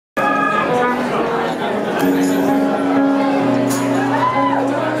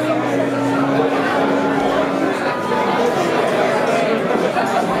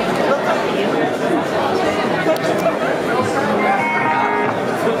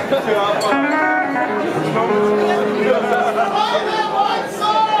Okay,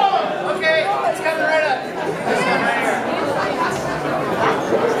 it's coming right up. This one right here.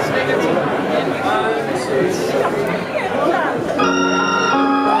 Let's make it 1, 2, 3.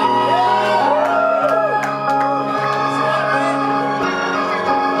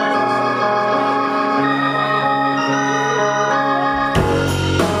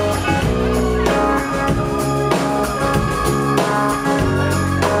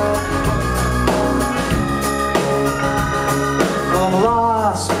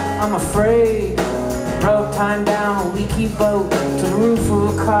 I'm afraid. Rotown down a leaky boat to the roof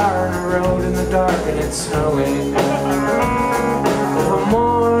of a car on a road in the dark and it's snowing. For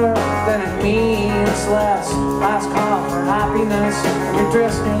more than it means less. Last call for happiness. You're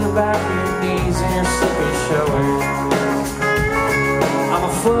dressed near the back of your knees and your slippers showing. I'm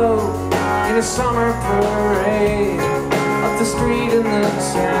afloat in a summer parade up the street in the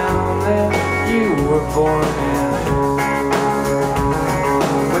town that you were born in.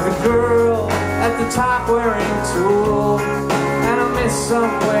 Girl at the top wearing tulle and a miss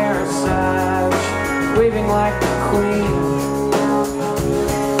somewhere sash waving like a queen.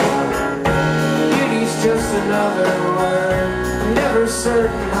 Beauty's just another word I'm never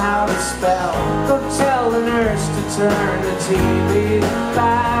certain how to spell. Go tell the nurse to turn the TV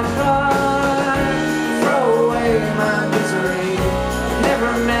back on. Throw away my misery.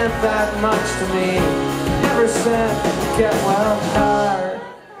 Never meant that much to me. Never said get well hard.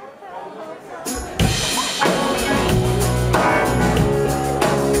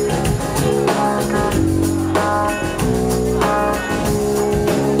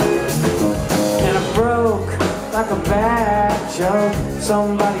 Like a bad joke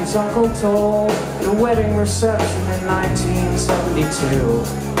somebody's uncle told at a wedding reception in 1972,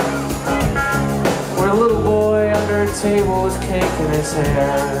 where a little boy under a table was caking his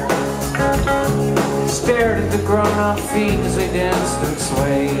hair, stared at the grown-up feet as they danced and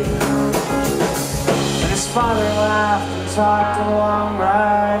swayed, and his father laughed and talked a long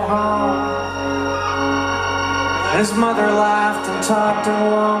ride home, and his mother laughed and talked a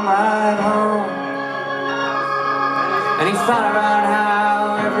long ride home. And he thought about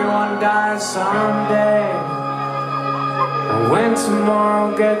how everyone dies someday, and when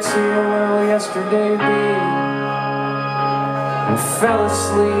tomorrow gets here, where will yesterday be? And fell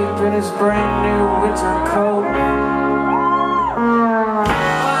asleep in his brand new winter coat.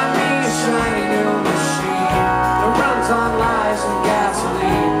 I need a shiny new machine that runs on lies and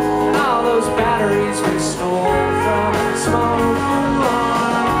gasoline, and all those batteries we stole from smoke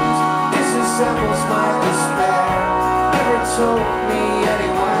alarms. Disassembles my despair. Never told me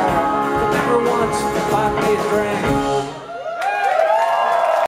anywhere, but never once bought me a drink.